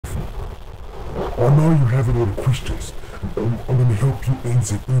I know you have a lot of questions. I'm going to help you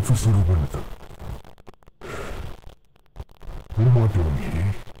answer every single one of them. What am I doing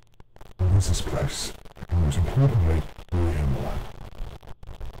here? What is this place? And most importantly, where am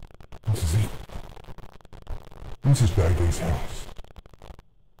I? This is it. This is JD's house.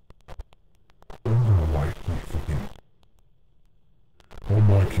 I'm gonna wait here for him. I'll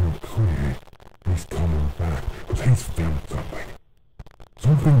make him clear he's coming back, because he's found something.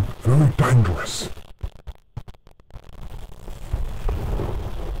 Something very dangerous.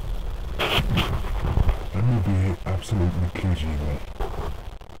 Let me be absolutely clear to you all.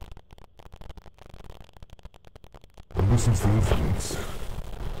 Ever since the incidents,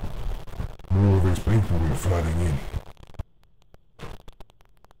 more of these people were flooding in.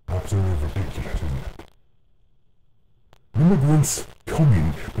 Absolutely ridiculous, isn't it? Immigrants come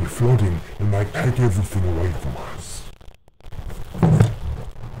in, they flood in, and they take everything away from us.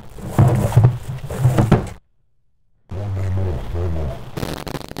 No more.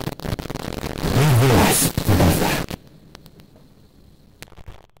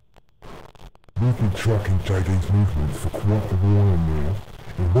 We've been tracking JD's movements for quite a while now,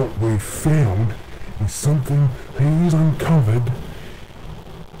 and what we've found is something he's uncovered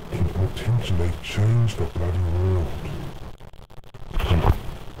can potentially change the bloody world. If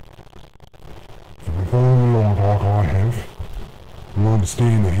you've been following along like I have, you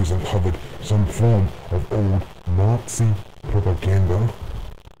understand that he's uncovered some form of old Nazi propaganda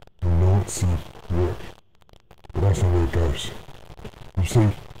and Nazi work. But that's not where it goes. You see,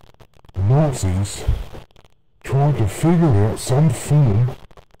 the Nazis tried to figure out some form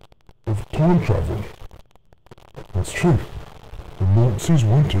of time travel. That's true. The Nazis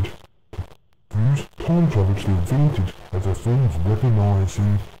wanted to use time travel to their advantage as a form of weaponized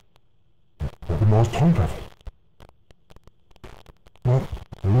time travel. But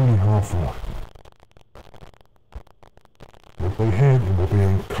they're only half right. What they had and what they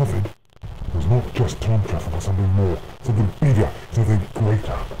uncovered was not just time travel, but something more, something bigger, something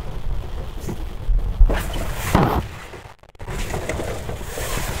greater.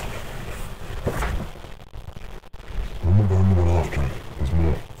 I'm not going to run after him. There's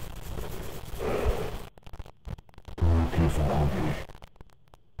more. Be real careful around here.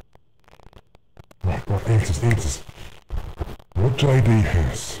 Right, answers. What JD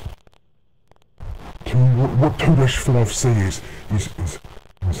has, what 2-5C is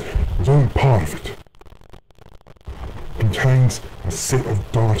only part of it. Contains a set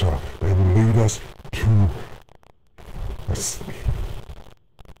of data that will lead us to a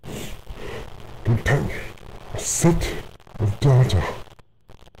set of data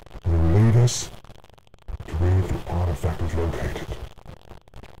that will lead us to where the artifact is located.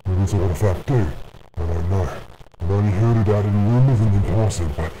 What does the artifact do? I don't know. I've only heard about it in rumors and in passing,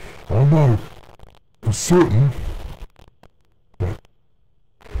 but I know for certain that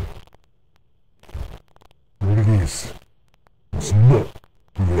what it is, it's not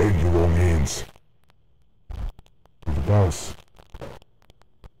be laid in the wrong hands. If it does,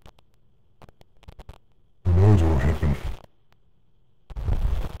 who knows what will happen.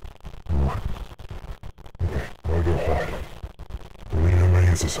 Alright. Okay, I'll go hide. Don't let my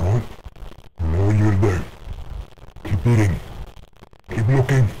answers, alright? I know what you're gonna do. Keep digging. Keep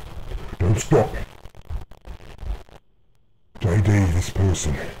looking. Don't stop. JD, this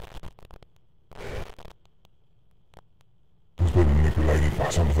person, has been manipulated by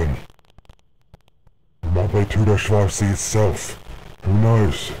something. It might be 2-5C itself. Who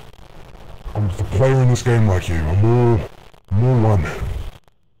knows? I'm just a player in this game like you. I'm more one.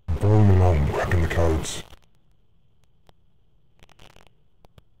 I'm following along, cracking the codes.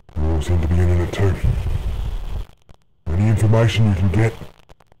 You all seem to be in it too. Any information you can get,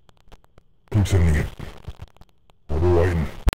 keep sending it. I'll be waiting.